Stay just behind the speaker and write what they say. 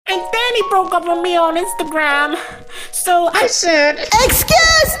Danny broke up with me on Instagram. So I said,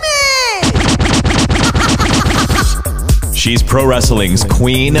 "Excuse me!" She's pro wrestling's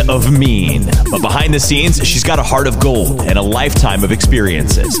queen of mean. But behind the scenes, she's got a heart of gold and a lifetime of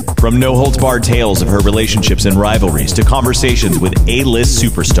experiences. From no-holds-barred tales of her relationships and rivalries to conversations with A-list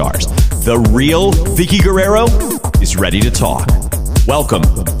superstars, the real Vickie Guerrero is ready to talk. Welcome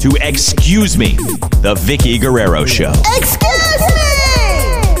to Excuse Me, the Vickie Guerrero Show. Excuse me!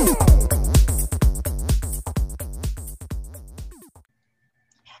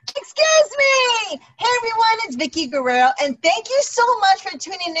 Excuse me! Hey everyone, it's Vickie Guerrero, and thank you so much for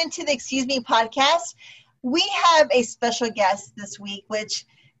tuning into the Excuse Me podcast. We have a special guest this week, which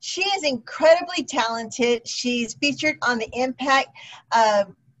she is incredibly talented. She's featured on the Impact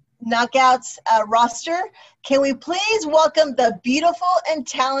Knockouts roster. Can we please welcome the beautiful and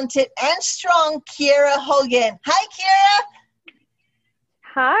talented and strong Kiera Hogan? Hi, Kiera.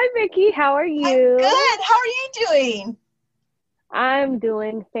 Hi, Vickie. How are you? I'm good. How are you doing? I'm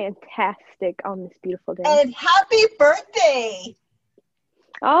doing fantastic on this beautiful day. And happy birthday.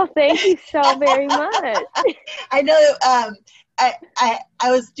 Oh, thank you so very much. I know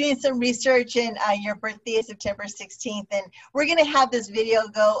I was doing some research, and your birthday is September 16th, and we're going to have this video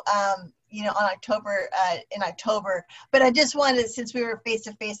go on October, in October. But I just wanted, since we were face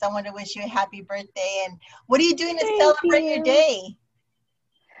to face, I want to wish you a happy birthday. And what are you doing to celebrate your day?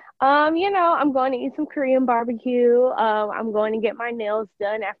 I'm going to eat some Korean barbecue. I'm going to get my nails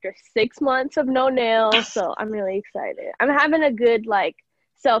done after 6 months of no nails. So I'm really excited. I'm having a good,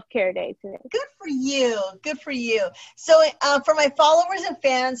 self-care day today. Good for you. Good for you. So for my followers and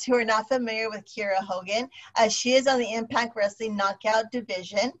fans who are not familiar with Kiera Hogan, she is on the Impact Wrestling Knockout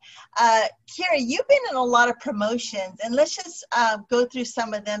division. Kiera, you've been in a lot of promotions, and let's just go through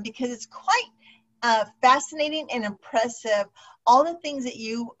some of them because it's quite fascinating and impressive, all the things that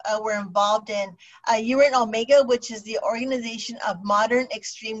you were involved in. You were in Omega, which is the Organization of Modern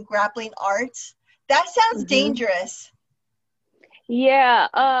Extreme Grappling Arts. That sounds dangerous. Yeah,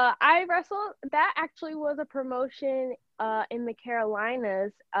 I wrestled. That actually was a promotion in the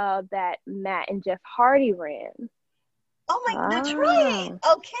Carolinas that Matt and Jeff Hardy ran. Oh my, that's right.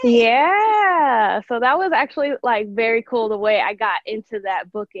 Okay. Yeah, so that was actually very cool the way I got into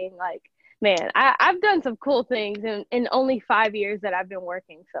that booking. Man, I've done some cool things in only 5 years that I've been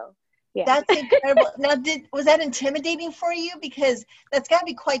working. So, yeah. That's incredible. Now, was that intimidating for you? Because that's got to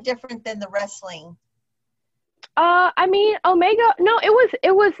be quite different than the wrestling. Omega, no,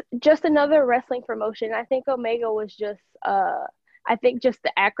 it was just another wrestling promotion. I think Omega was just the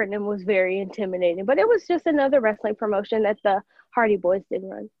acronym was very intimidating, but it was just another wrestling promotion that the Hardy Boys did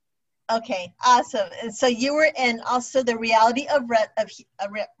run. Okay, awesome. And so you were in also the Reality of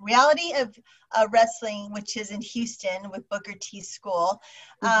Wrestling, which is in Houston with Booker T School.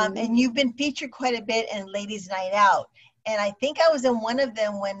 And you've been featured quite a bit in Ladies Night Out. And I think I was in one of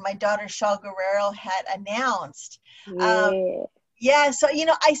them when my daughter Shaw Guerrero had announced. Yeah. So,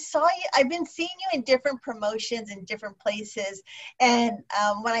 I saw you, I've been seeing you in different promotions in different places. And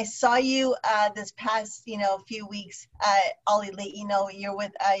when I saw you this past, few weeks, All Elite, you're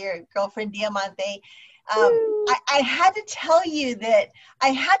with your girlfriend Diamante. I had to tell you that I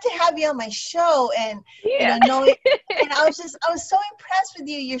had to have you on my show, and and I was so impressed with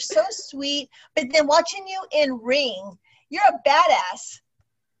you. You're so sweet, but then watching you in ring, you're a badass.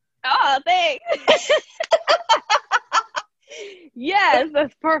 Oh, thanks. Yes,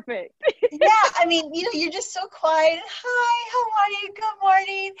 that's perfect. Yeah, you're just so quiet. Hi, how are you? Good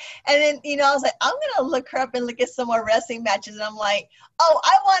morning. And then, I was like, I'm going to look her up and look at some more wrestling matches. And I'm like, oh,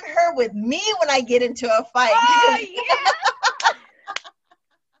 I want her with me when I get into a fight. Oh, yeah.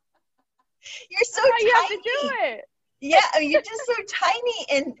 You're so tiny. You have to do it. Yeah, you're just so tiny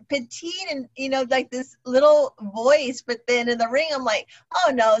and petite and, this little voice. But then in the ring, I'm like,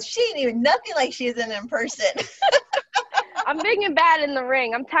 oh, no, she ain't even nothing like she is in person. I'm big and bad in the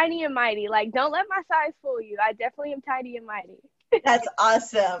ring. I'm tiny and mighty. Don't let my size fool you. I definitely am tiny and mighty. That's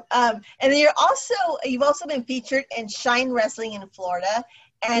awesome. And then you've also been featured in Shine Wrestling in Florida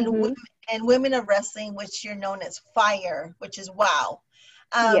and Women of Wrestling, which you're known as Fire, which is wow.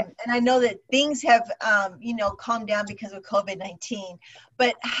 Yes. And I know that things have, calmed down because of COVID-19.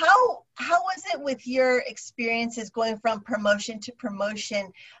 But how was it with your experiences going from promotion to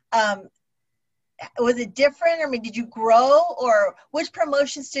promotion? Was it different? Did you grow, or which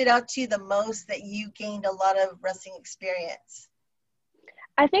promotion stood out to you the most that you gained a lot of wrestling experience?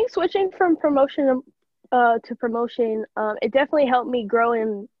 I think switching from promotion to promotion, it definitely helped me grow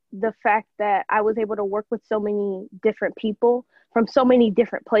in the fact that I was able to work with so many different people from so many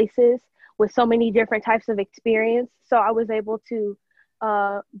different places with so many different types of experience. So I was able to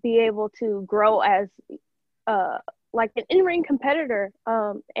be able to grow as like an in-ring competitor.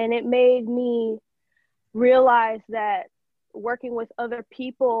 And it made me realize that working with other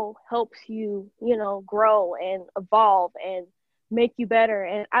people helps you, you know, grow and evolve and make you better.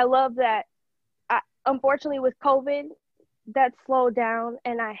 And I love that. Unfortunately, with COVID, that slowed down.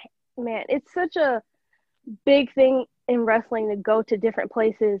 And man, it's such a big thing in wrestling to go to different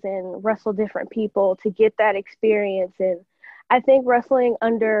places and wrestle different people to get that experience. And I think wrestling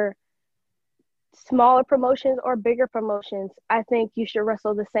under smaller promotions or bigger promotions, I think you should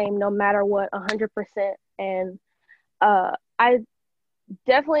wrestle the same no matter what, 100%. And I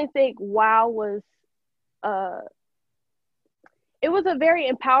definitely think WoW was it was a very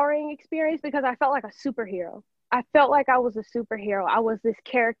empowering experience because I felt like a superhero. I felt like I was a superhero. I was this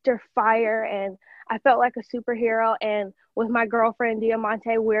character Fire, and I felt like a superhero. And with my girlfriend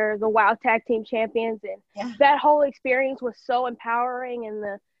Diamante, we're the WoW Tag Team Champions, and that whole experience was so empowering, and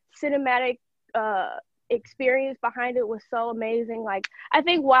the cinematic experience behind it was so amazing. Like, I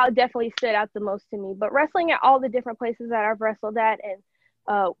think WoW definitely stood out the most to me. But wrestling at all the different places that I've wrestled at, and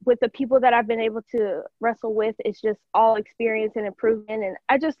with the people that I've been able to wrestle with, it's just all experience and improvement. And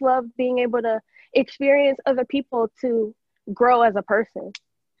I just love being able to experience other people to grow as a person.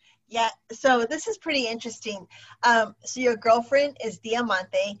 Yeah, so this is pretty interesting. So your girlfriend is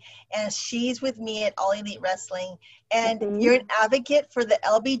Diamante, and she's with me at All Elite Wrestling, and you're an advocate for the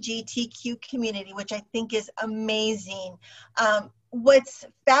LGBTQ community, which I think is amazing. What's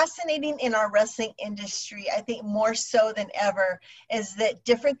fascinating in our wrestling industry, I think more so than ever, is that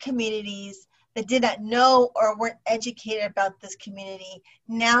different communities that did not know or weren't educated about this community,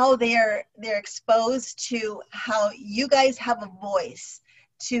 now they're exposed to how you guys have a voice,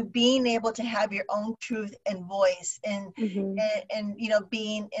 to being able to have your own truth and voice, and you know,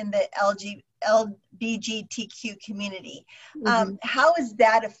 being in the LGBTQ community. How has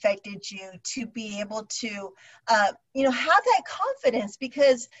that affected you to be able to you know, have that confidence?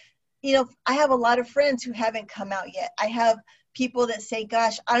 Because, you know, I have a lot of friends who haven't come out yet. I have people that say,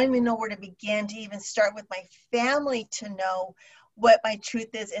 gosh, I don't even know where to begin to even start with my family to know what my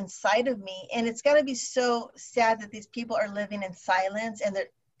truth is inside of me. And it's got to be so sad that these people are living in silence, and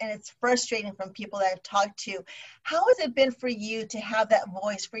it's frustrating from people that I've talked to. How has it been for you to have that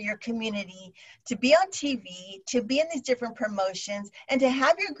voice for your community, to be on TV, to be in these different promotions, and to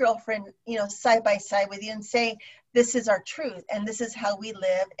have your girlfriend, you know, side by side with you and say, this is our truth and this is how we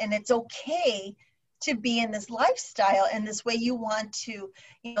live, and it's okay to be in this lifestyle and this way you want to,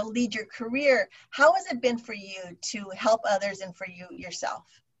 you know, lead your career? How has it been for you to help others and for you yourself?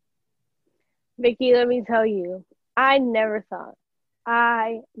 Vicki, let me tell you, I never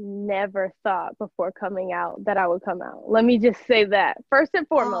thought before coming out that I would come out. Let me just say that. First and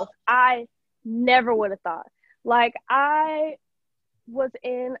foremost, I never would have thought. Like, I was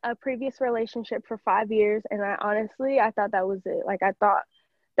in a previous relationship for 5 years, and I thought that was it. Like, I thought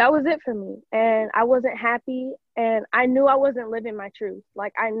that was it for me, and I wasn't happy, and I knew I wasn't living my truth.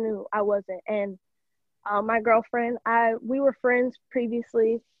 Like, I knew I wasn't. And my girlfriend, we were friends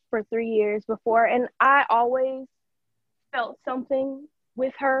previously for 3 years before, and I always felt something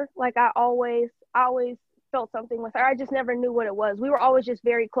with her. Like, I always felt something with her. I just never knew what it was. We were always just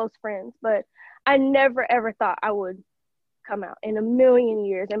very close friends, but I never ever thought I would come out in a million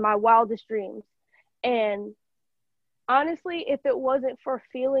years, in my wildest dreams. And honestly, if it wasn't for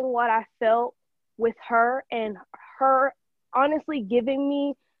feeling what I felt with her, and her honestly giving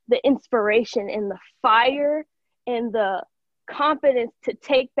me the inspiration and the fire and the confidence to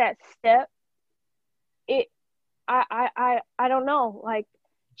take that step, I don't know. Like,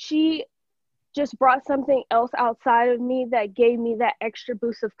 she just brought something else outside of me that gave me that extra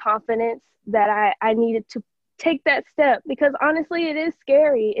boost of confidence that I needed to take that step. Because honestly, it is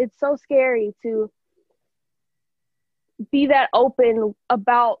scary. It's so scary to be that open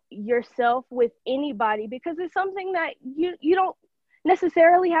about yourself with anybody, because it's something that you don't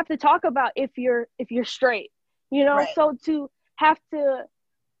necessarily have to talk about if you're straight, you know. Right. So to have to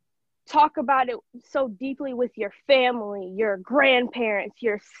talk about it so deeply with your family, your grandparents,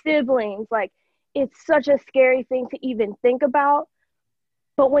 your siblings, like, it's such a scary thing to even think about.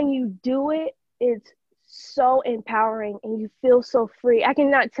 But when you do it, it's so empowering and you feel so free. I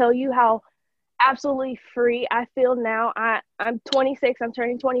cannot tell you how absolutely free I feel now. I'm 26. I'm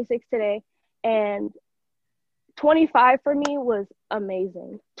turning 26 today. And 25 for me was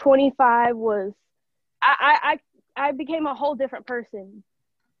amazing. 25 was, I became a whole different person.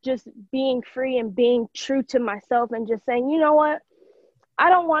 Just being free and being true to myself and just saying, you know what? I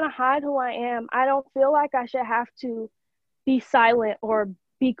don't want to hide who I am. I don't feel like I should have to be silent or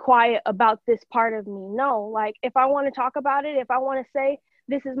be quiet about this part of me. No, like if I want to talk about it, if I want to say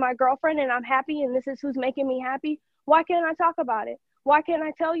this is my girlfriend and I'm happy and this is who's making me happy, why can't I talk about it? Why can't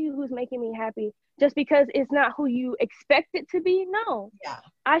I tell you who's making me happy? Just because it's not who you expect it to be? No. Yeah.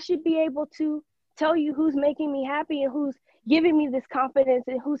 I should be able to tell you who's making me happy and who's giving me this confidence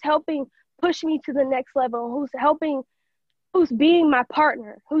and who's helping push me to the next level, who's being my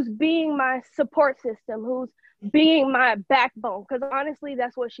partner, who's being my support system, who's being my backbone. Because honestly,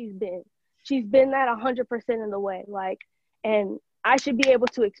 that's what she's been. She's been that 100% of the way. Like, and I should be able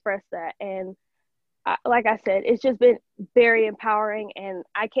to express that. And like I said, it's just been very empowering. And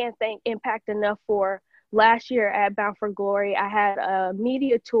I can't thank Impact enough for last year at Bound for Glory. I had a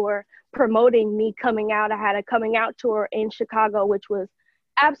media tour promoting me coming out. I had a coming out tour in Chicago, which was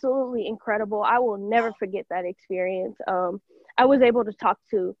absolutely incredible. I will never forget that experience. I was able to talk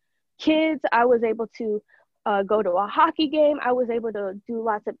to kids. I was able to go to a hockey game. I was able to do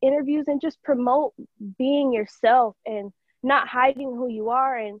lots of interviews and just promote being yourself and not hiding who you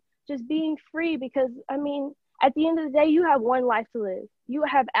are and just being free. Because, I mean, at the end of the day, you have one life to live. You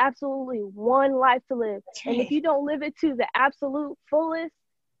have absolutely one life to live. Right. And if you don't live it to the absolute fullest,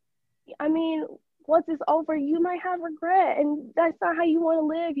 I mean, once it's over, you might have regret. And that's not how you want to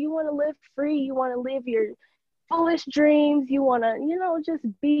live. You want to live free. You want to live your fullest dreams. You want to, you know, just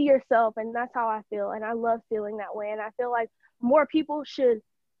be yourself. And that's how I feel. And I love feeling that way. And I feel like more people should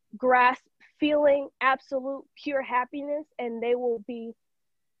grasp feeling absolute pure happiness, and they will be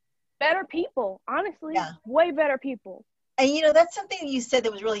better people, honestly. Yeah. Way better people. And, you know, that's something you said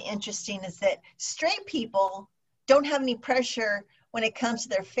that was really interesting, is that straight people don't have any pressure when it comes to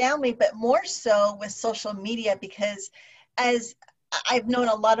their family, but more so with social media, because as I've known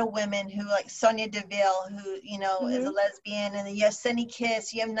a lot of women who, like Sonia Deville, who, you know, is a lesbian, and then you have Sunny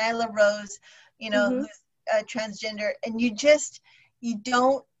Kiss, you have Nyla Rose, you know, who's transgender, and you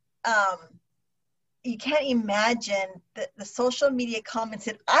don't, you can't imagine the social media comments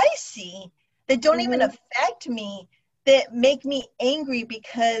that I see that don't even affect me, that make me angry,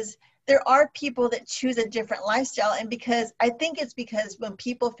 because there are people that choose a different lifestyle. And because I think it's because when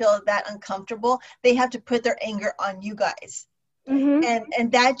people feel that uncomfortable, they have to put their anger on you guys.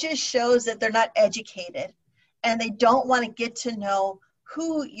 And that just shows that they're not educated and they don't want to get to know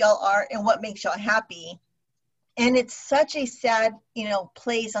who y'all are and what makes y'all happy. And it's such a sad, you know,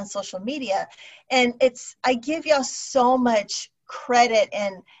 place on social media. And I give y'all so much credit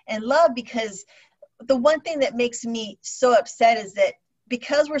and love, because the one thing that makes me so upset is that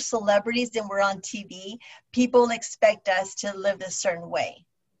because we're celebrities and we're on TV, people expect us to live this certain way,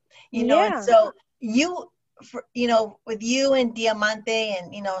 you know. And so you know, with you and Diamante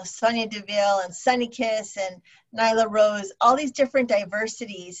and, you know, Sonia Deville and Sunny Kiss and Nyla Rose, all these different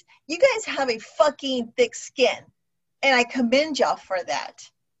diversities, you guys have a fucking thick skin. And I commend y'all for that.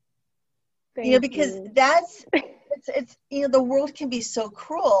 You know, because it's, you know, the world can be so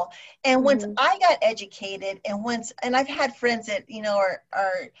cruel. And once I got educated and I've had friends that, you know,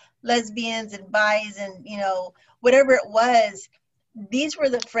 are lesbians and bis and, you know, whatever it was, these were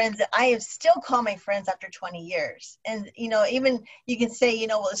the friends that I have still call my friends after 20 years. And, you know, even you can say, you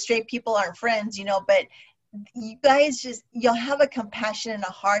know, well, straight people aren't friends, you know, but you guys you'll have a compassion and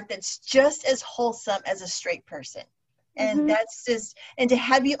a heart that's just as wholesome as a straight person. And that's just, and to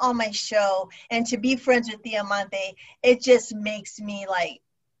have you on my show and to be friends with Diamante, it just makes me like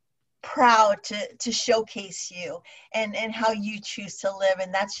proud to showcase you and how you choose to live.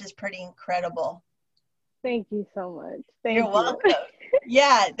 And that's just pretty incredible. Thank you so much. You're welcome.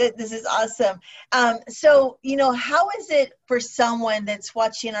 Yeah, this is awesome. So, you know, how is it for someone that's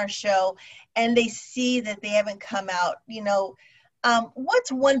watching our show and they see that they haven't come out, you know,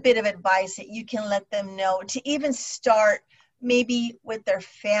 what's one bit of advice that you can let them know to even start maybe with their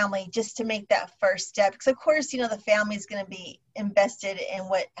family, just to make that first step? Because of course, you know, the family is going to be invested in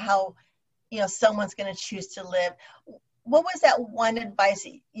how, you know, someone's going to choose to live. What was that one advice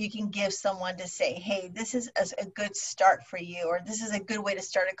that you can give someone to say, hey, this is a good start for you, or this is a good way to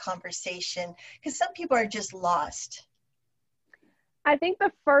start a conversation? Because some people are just lost. I think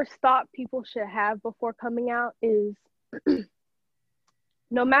the first thought people should have before coming out is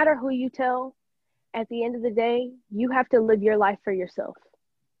no matter who you tell, at the end of the day, you have to live your life for yourself.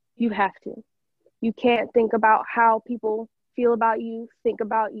 You have to. You can't think about how people feel about you, think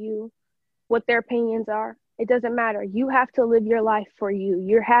about you, what their opinions are. It doesn't matter. You have to live your life for you.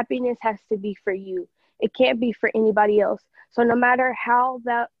 Your happiness has to be for you. It can't be for anybody else. So no matter how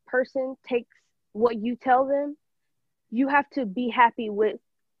that person takes what you tell them, you have to be happy with,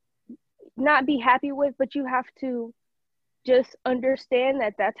 not be happy with, but you have to just understand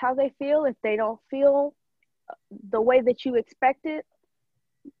that that's how they feel. If they don't feel the way that you expect it,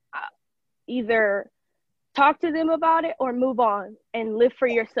 either talk to them about it or move on and live for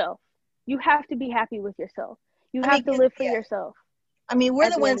yourself. You have to be happy with yourself. You have to live for yourself. I mean, we're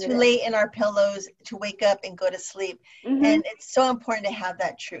the ones who lay in our pillows to wake up and go to sleep. Mm-hmm. And it's so important to have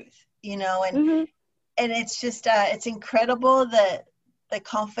that truth, you know, and Mm-hmm. and it's just, it's incredible the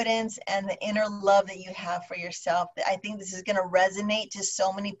confidence and the inner love that you have for yourself. I think this is going to resonate to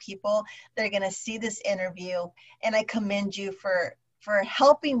so many people that are going to see this interview. And I commend you for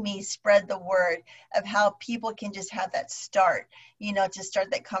helping me spread the word of how people can just have that start, you know, to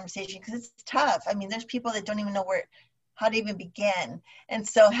start that conversation, because it's tough. I mean, there's people that don't even know how to even begin. And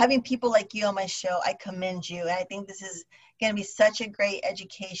so having people like you on my show, I commend you. And I think this is going to be such a great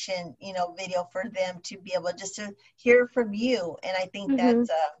education, you know, video for them to be able just to hear from you. And I think Mm-hmm.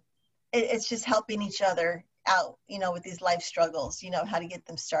 that it's just helping each other out, you know, with these life struggles, you know, how to get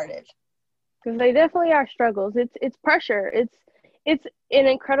them started. Because they definitely are struggles. It's pressure. It's an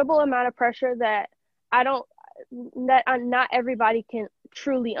incredible amount of pressure that not everybody can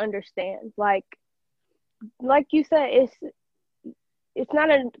truly understand. Like you said, it's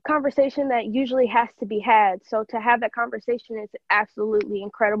not a conversation that usually has to be had. So to have that conversation is absolutely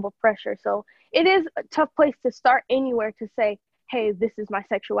incredible pressure. So it is a tough place to start anywhere to say, hey, this is my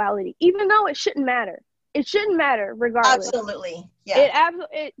sexuality, even though it shouldn't matter. It shouldn't matter regardless. Absolutely. Yeah.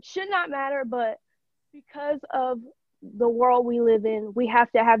 It should not matter, but because of the world we live in, we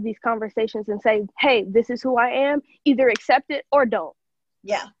have to have these conversations and say, hey, this is who I am. Either accept it or don't.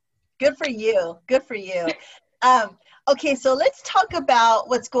 Yeah. Good for you. Good for you. Okay, so let's talk about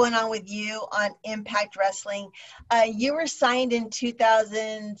what's going on with you on Impact Wrestling. You were signed in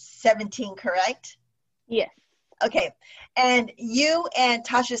 2017, correct? Yes. Okay, and you and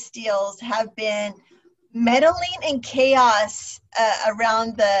Tasha Steelz have been meddling in chaos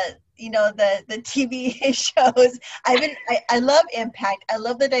around the TV shows. I love Impact. I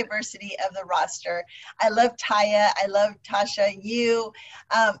love the diversity of the roster. I love Taya. I love Tasha, you,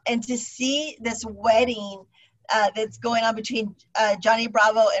 and to see this wedding that's going on between Johnny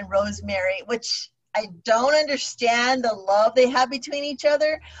Bravo and Rosemary, which I don't understand the love they have between each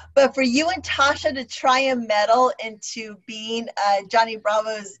other, but for you and Tasha to try and meddle into being Johnny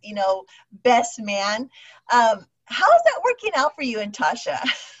Bravo's, you know, best man, how is that working out for you and Tasha?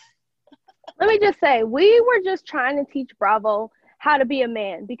 Let me just say, we were just trying to teach Bravo how to be a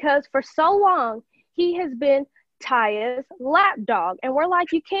man, because for so long he has been Taya's lapdog, and we're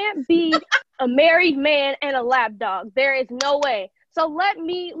like, you can't be a married man and a lapdog. There is no way. So let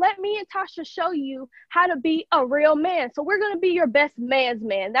me and Tasha show you how to be a real man. So we're going to be your best man's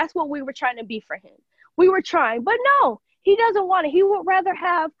man. That's what we were trying to be for him. We were trying, but no, he doesn't want it. He would rather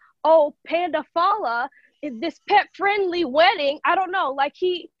have, Panda Fala, this pet-friendly wedding. I don't know. Like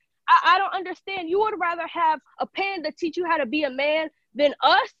I don't understand. You would rather have a panda teach you how to be a man than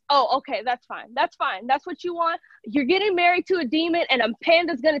us? Oh, okay, that's fine. That's fine. That's what you want. You're getting married to a demon and a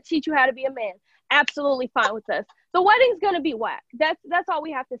panda's going to teach you how to be a man. Absolutely fine with us. The wedding's going to be whack. That's all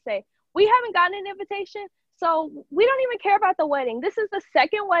we have to say. We haven't gotten an invitation, so we don't even care about the wedding. This is the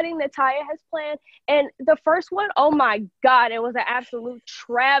second wedding that Taya has planned, and the first one, oh my God, it was an absolute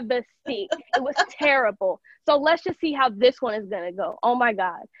travesty. It was terrible. So let's just see how this one is going to go. Oh my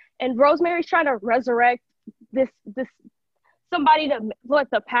God. And Rosemary's trying to resurrect this somebody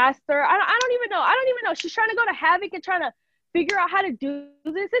the pastor. I don't even know. She's trying to go to Havoc and trying to figure out how to do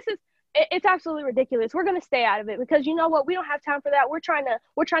this. It's absolutely ridiculous. We're gonna stay out of it because you know what? We don't have time for that. We're trying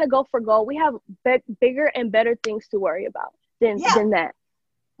to go for gold. We have bigger and better things to worry about than that.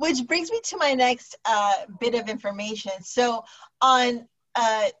 Which brings me to my next bit of information. So on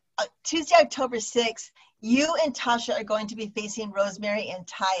Tuesday, October 6th, you and Tasha are going to be facing Rosemary and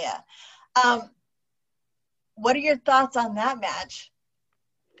Taya. What are your thoughts on that match?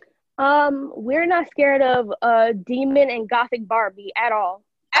 We're not scared of Demon and Gothic Barbie at all.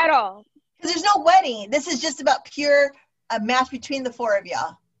 At all. There's no wedding. This is just about pure match between the four of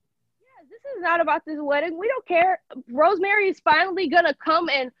y'all. Yeah, this is not about this wedding. We don't care. Rosemary is finally gonna come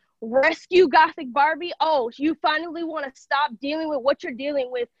and rescue Gothic Barbie. Oh, you finally want to stop dealing with what you're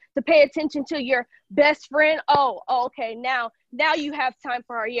dealing with to pay attention to your best friend. Oh, okay. Now you have time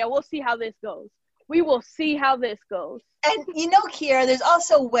for her. Yeah, we'll see how this goes. We will see how this goes. And you know, Kiera, there's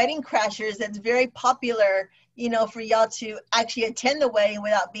also Wedding Crashers that's very popular, you know, for y'all to actually attend the wedding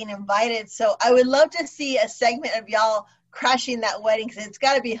without being invited. So I would love to see a segment of y'all crashing that wedding because it's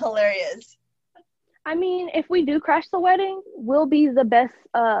got to be hilarious. I mean, if we do crash the wedding, we'll be the best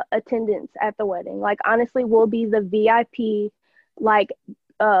attendance at the wedding. Like, honestly, we'll be the VIP,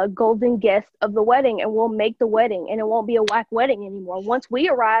 golden guest of the wedding, and we'll make the wedding, and it won't be a whack wedding anymore. Once we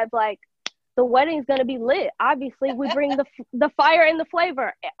arrive, like, the wedding's going to be lit. Obviously, we bring the fire and the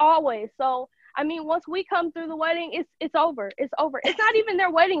flavor always. So, I mean, once we come through the wedding, it's over. It's over. It's not even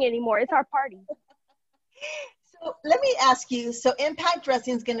their wedding anymore. It's our party. So let me ask you, so Impact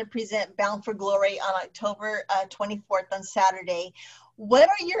Wrestling is going to present Bound for Glory on October 24th on Saturday. What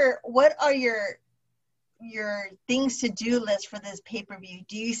are your things to do list for this pay-per-view?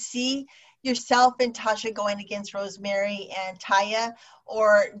 Do you see yourself and Tasha going against Rosemary and Taya,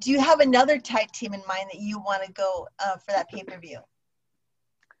 or do you have another tag team in mind that you want to go for that pay-per-view?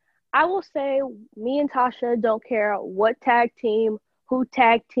 I will say me and Tasha don't care what tag team, who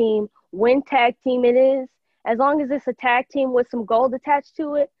tag team, when tag team it is. As long as it's a tag team with some gold attached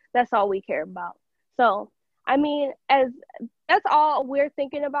to it, that's all we care about. So, I mean, that's all we're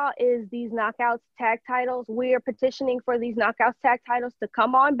thinking about is these Knockouts tag titles. We are petitioning for these Knockouts tag titles to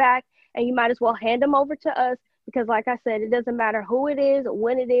come on back, and you might as well hand them over to us because, like I said, it doesn't matter who it is,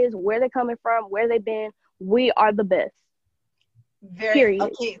 when it is, where they're coming from, where they've been. We are the best. Period.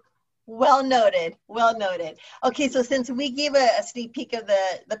 Okay. Well noted. Well noted. Okay, so since we gave a sneak peek of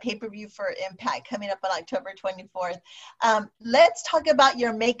the pay-per-view for Impact coming up on October 24th, let's talk about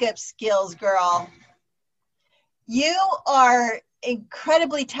your makeup skills, girl. You are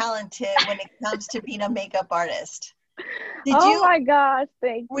incredibly talented when it comes to being a makeup artist. My gosh,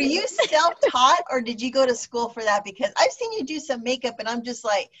 thank you. Were you self-taught or did you go to school for that? Because I've seen you do some makeup and I'm just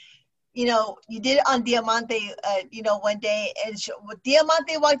like, you did it on Diamante, one day, and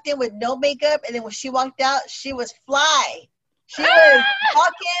Diamante walked in with no makeup, and then when she walked out, she was fly. She was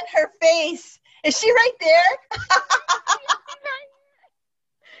talking her face. Is she right there?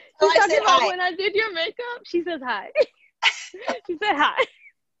 She's talking about hi. When I did your makeup, she says hi. She said hi.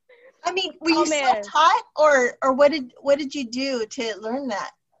 I mean, were you self-taught, or what did you do to learn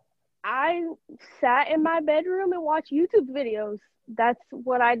that? I sat in my bedroom and watched YouTube videos. That's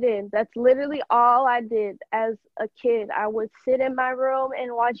what I did. That's literally all I did as a kid. I would sit in my room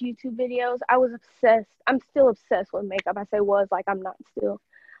and watch YouTube videos. I was obsessed. I'm still obsessed with makeup. I say was, like I'm not still.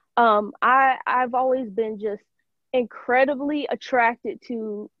 I've always been just incredibly attracted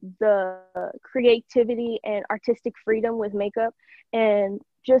to the creativity and artistic freedom with makeup and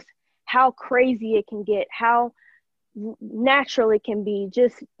just how crazy it can get, how natural it can be.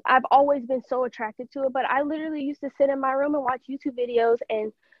 Just I've always been so attracted to it, but I literally used to sit in my room and watch YouTube videos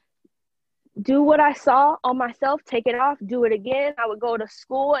and do what I saw on myself, take it off, do it again. I would go to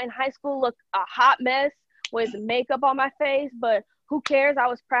school in high school, look a hot mess with makeup on my face, but who cares? I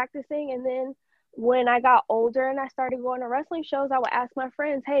was practicing. And then when I got older and I started going to wrestling shows, I would ask my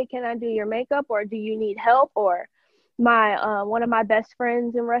friends, hey, can I do your makeup, or do you need help? Or my one of my best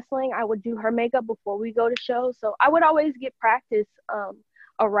friends in wrestling, I would do her makeup before we go to shows. So I would always get practice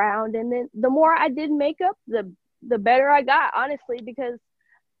around, and then the more I did makeup, the better I got, honestly, because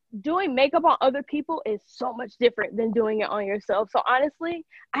doing makeup on other people is so much different than doing it on yourself. So honestly,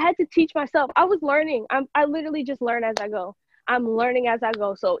 I had to teach myself. I was learning. I literally just learn as I go. I'm learning as I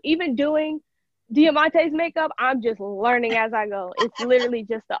go. So even doing Diamante's makeup, I'm just learning as I go. It's literally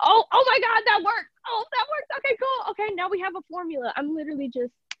just oh my God, that worked. Oh, that worked. Okay, cool. Okay, now we have a formula. I'm literally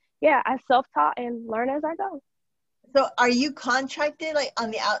just, I self-taught and learn as I go. So are you contracted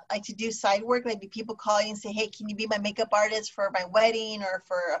to do side work? Like, do people call you and say, hey, can you be my makeup artist for my wedding or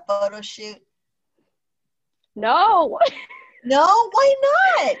for a photo shoot? No. No? Why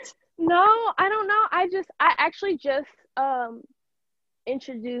not? No, I don't know. I actually just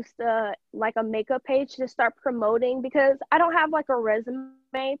introduced like a makeup page to start promoting, because I don't have like a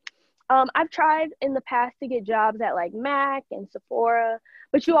resume. I've tried in the past to get jobs at like MAC and Sephora,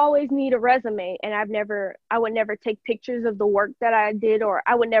 but you always need a resume, and I would never take pictures of the work that I did, or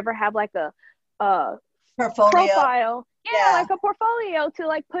I would never have like a profile, like a portfolio to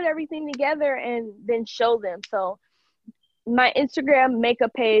like put everything together and then show them. So my Instagram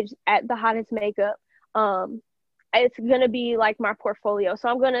makeup page at The Hottest Makeup, it's gonna be like my portfolio. So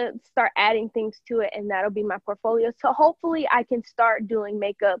I'm gonna start adding things to it, and that'll be my portfolio. So hopefully I can start doing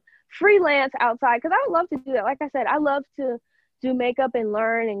makeup freelance outside, because I would love to do that. Like I said, I love to do makeup and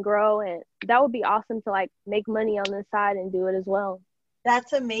learn and grow, and that would be awesome to like make money on the side and do it as well.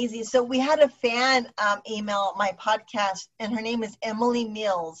 That's amazing. So we had a fan email my podcast, and her name is Emily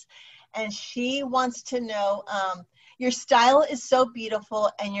Mills, and she wants to know, your style is so beautiful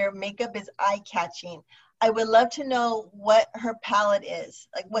and your makeup is eye-catching. I would love to know what her palette is.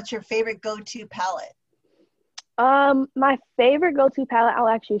 Like, what's your favorite go-to palette? My favorite go-to palette, I'll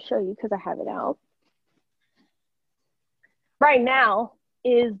actually show you because I have it out right now,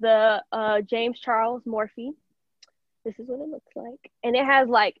 is the James Charles Morphe. This is what it looks like. And it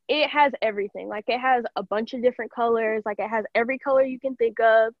has everything. Like, it has a bunch of different colors. Like, it has every color you can think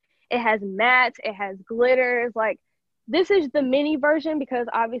of. It has mats, it has glitters. Like, this is the mini version because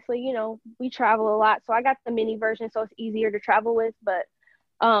obviously, you know, we travel a lot. So I got the mini version so it's easier to travel with. But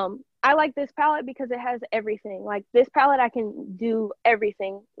I like this palette because it has everything. Like, this palette, I can do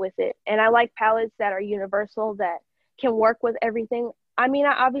everything with it. And I like palettes that are universal, that can work with everything. I mean,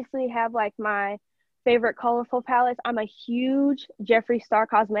 I obviously have like my favorite colorful palettes. I'm a huge Jeffree Star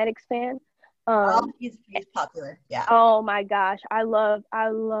Cosmetics fan. He's popular. Yeah. Oh my gosh.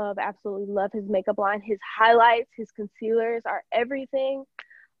 Absolutely love his makeup line. His highlights, his concealers are everything.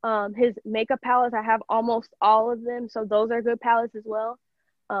 His makeup palettes, I have almost all of them. So those are good palettes as well.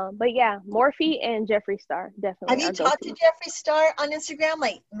 But yeah, Morphe and Jeffree Star definitely. Have you talked to Jeffree Star on Instagram?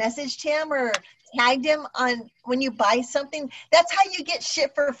 Like, messaged him or tagged him on when you buy something? That's how you get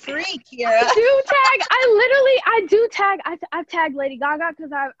shit for free, Kiera. I do tag. I've tagged Lady Gaga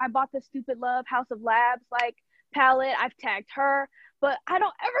because I bought the Stupid Love House of Labs like palette. I've tagged her, but I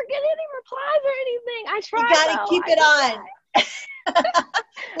don't ever get any replies or anything. I try. You gotta keep it on.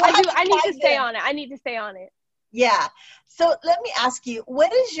 I need to stay on it. I need to stay on it. Yeah. So let me ask you,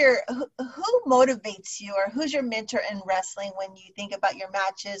 what is who motivates you, or who's your mentor in wrestling when you think about your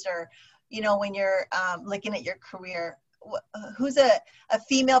matches, or, you know, when you're looking at your career? Who's a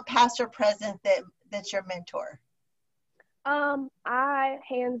female past or present that's your mentor? I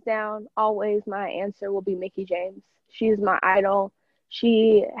hands down, always my answer will be Mickie James. She's my idol.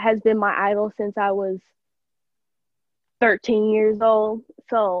 She has been my idol since I was 13 years old.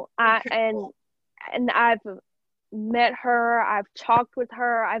 So and I've met her, I've talked with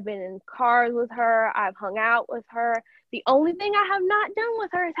her, I've been in cars with her, I've hung out with her. The only thing I have not done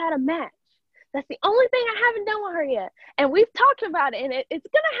with her is had a match. That's the only thing I haven't done with her yet. And we've talked about it, and it's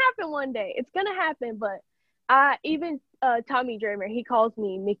gonna happen one day. It's gonna happen. But even Tommy Dreamer, he calls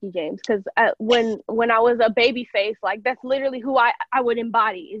me Mickie James because when I was a baby face, like, that's literally who I would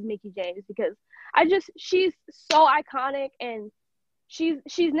embody, is Mickie James, because she's so iconic, and she's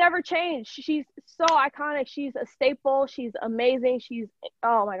never changed. She's so iconic. She's a staple. She's amazing.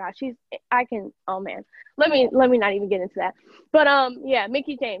 Oh my gosh, oh man. Let me not even get into that. But yeah,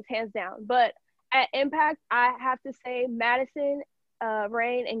 Mickie James, hands down. But at Impact, I have to say Madison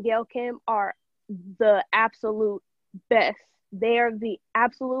Rayne and Gail Kim are the absolute best. They are the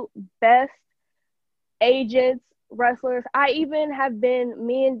absolute best agents, wrestlers. I even have been,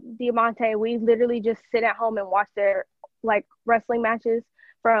 me and Diamante, we literally just sit at home and watch their like wrestling matches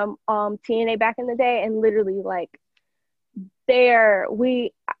from TNA back in the day, and literally like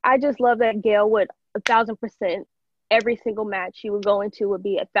I just love that Gail would 1,000% every single match she would go into would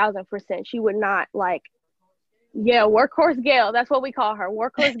be 1,000%. She would not like, yeah, workhorse Gail, that's what we call her,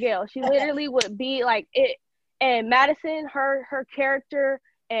 workhorse Gail. She literally would be like it. And Madison, her character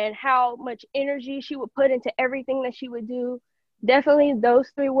and how much energy she would put into everything that she would do, definitely those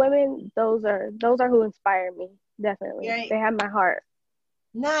three women, those are who inspire me. Definitely. Right. They have my heart.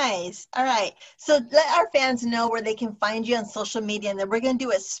 Nice. All right. So let our fans know where they can find you on social media, and then we're going to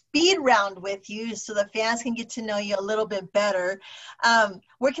do a speed round with you so the fans can get to know you a little bit better.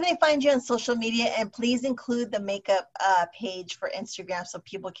 Where can they find you on social media? And please include the makeup page for Instagram so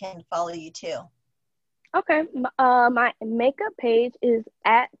people can follow you too. Okay. My makeup page is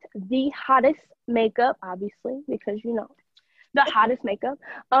at The Hottest Makeup, obviously, because, you know, the hottest makeup.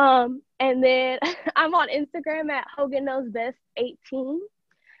 And then I'm on Instagram at Hogan Knows Best 18.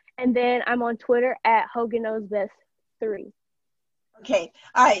 And then I'm on Twitter at Hogan Knows Best 3. Okay.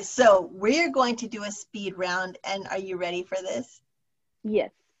 All right. So we're going to do a speed round. And are you ready for this?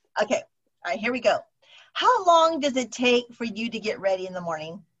 Yes. Okay. All right. Here we go. How long does it take for you to get ready in the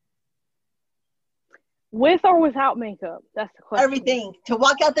morning? With or without makeup? That's the question. Everything. To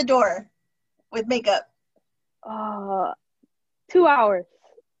walk out the door with makeup. 2 hours.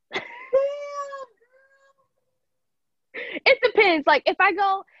 It depends. Like, if I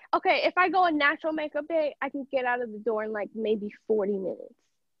go a natural makeup day, I can get out of the door in like maybe 40 minutes.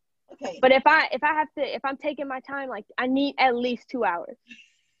 Okay. But if I'm taking my time, like, I need at least 2 hours.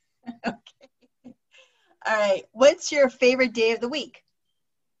 Okay. All right. What's your favorite day of the week?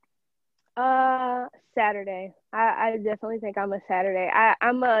 Saturday. I definitely think I'm a Saturday.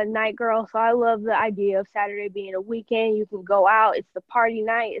 I'm a night girl, so I love the idea of Saturday being a weekend. You can go out. It's the party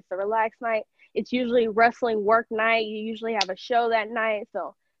night. It's the relaxed night. It's usually wrestling work night. You usually have a show that night.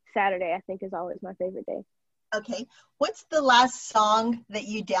 So Saturday, I think, is always my favorite day. Okay. What's the last song that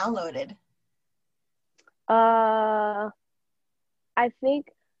you downloaded? I think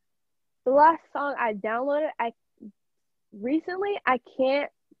the last song I downloaded, I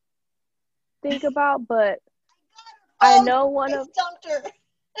can't think about, but I know one of. Stumped her.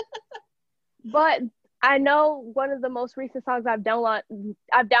 But I know one of the most recent songs I've downloaded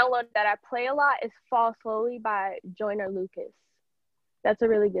that I play a lot is Fall Slowly by Joyner Lucas. That's a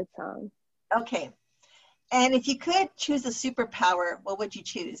really good song. Okay. And if you could choose a superpower, what would you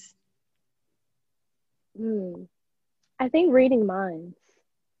choose? I think reading minds.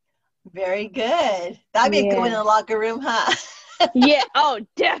 Very good. That'd be a good one in the locker room, huh? Yeah. Oh,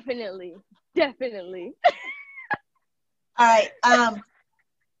 definitely. Definitely. All right.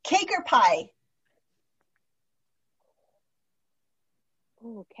 Cake or pie?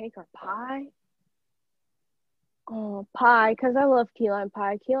 Oh, cake or pie? Oh, pie, because I love key lime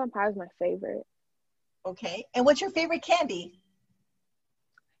pie. Key lime pie is my favorite. Okay. And what's your favorite candy?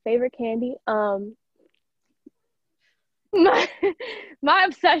 Favorite candy? My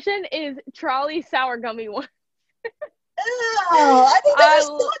obsession is Trolley sour gummy ones. Oh, I think those are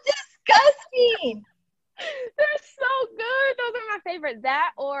so disgusting. They're so good. Those are my favorite.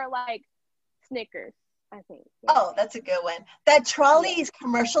 That or like Snickers, I think. Yeah. Oh, that's a good one. That Trolley's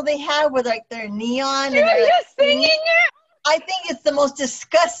commercial they have where like they're neon and they're like, singing it. I think it's the most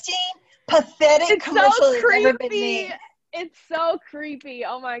disgusting, pathetic commercial that's ever been made. It's so creepy.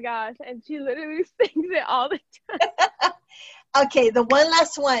 Oh my gosh. And she literally sings it all the time. Okay, the one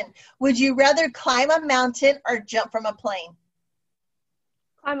last one. Would you rather climb a mountain or jump from a plane?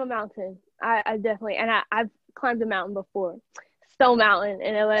 Climb a mountain. I definitely, and I've climbed a mountain before. Stone Mountain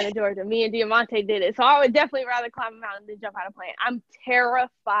in Atlanta, Georgia. Me and Diamante did it. So I would definitely rather climb a mountain than jump out of a plane. I'm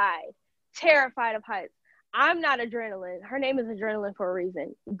terrified of heights. I'm not Adrenaline. Her name is Adrenaline for a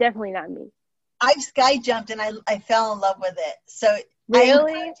reason. Definitely not me. I've sky jumped and I fell in love with it. So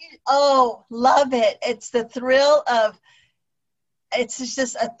really? Love it. It's the thrill of, it's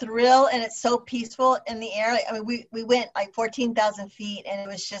just a thrill and it's so peaceful in the air. I mean, we went like 14,000 feet and it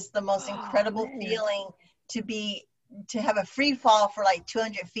was just the most incredible feeling to have a free fall for like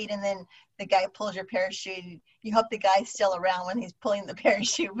 200 feet and then the guy pulls your parachute. You hope the guy's still around when he's pulling the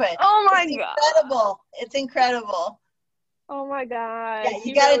parachute, but oh my God. Incredible. It's incredible. Oh my God. Yeah,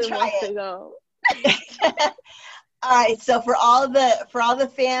 you gotta try it. All right, so for all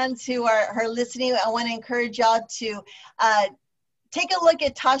the fans who are listening, I want to encourage y'all to take a look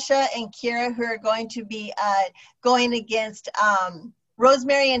at Tasha and Kira, who are going to be going against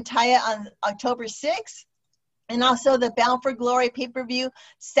Rosemary and Taya on October 6th. And also the Bound for Glory pay-per-view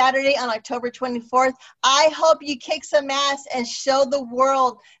Saturday on October 24th. I hope you kick some ass and show the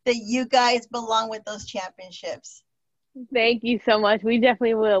world that you guys belong with those championships. Thank you so much. We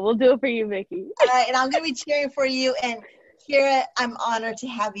definitely will. We'll do it for you, Vicky. All right, and I'm going to be cheering for you. And Kira, I'm honored to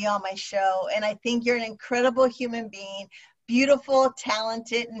have you on my show. And I think you're an incredible human being, beautiful,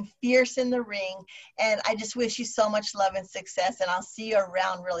 talented, and fierce in the ring. And I just wish you so much love and success. And I'll see you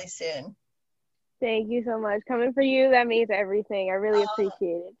around really soon. Thank you so much. Coming for you, that means everything. I really appreciate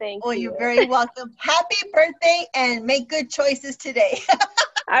it. Thank you. Well, you're very welcome. Happy birthday and make good choices today.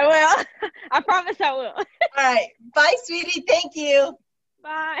 I will. I promise I will. All right. Bye, sweetie. Thank you.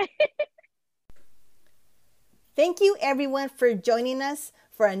 Bye. Thank you, everyone, for joining us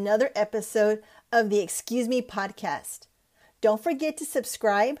for another episode of the Excuse Me podcast. Don't forget to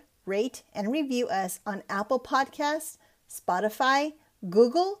subscribe, rate, and review us on Apple Podcasts, Spotify,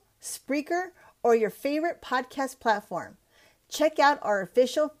 Google, Spreaker, or your favorite podcast platform. Check out our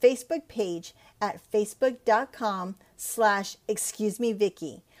official Facebook page at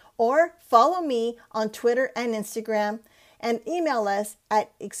facebook.com/excusemevicky or follow me on Twitter and Instagram and email us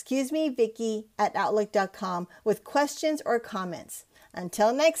at excusemevicky@outlook.com with questions or comments.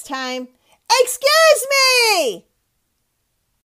 Until next time, excuse me!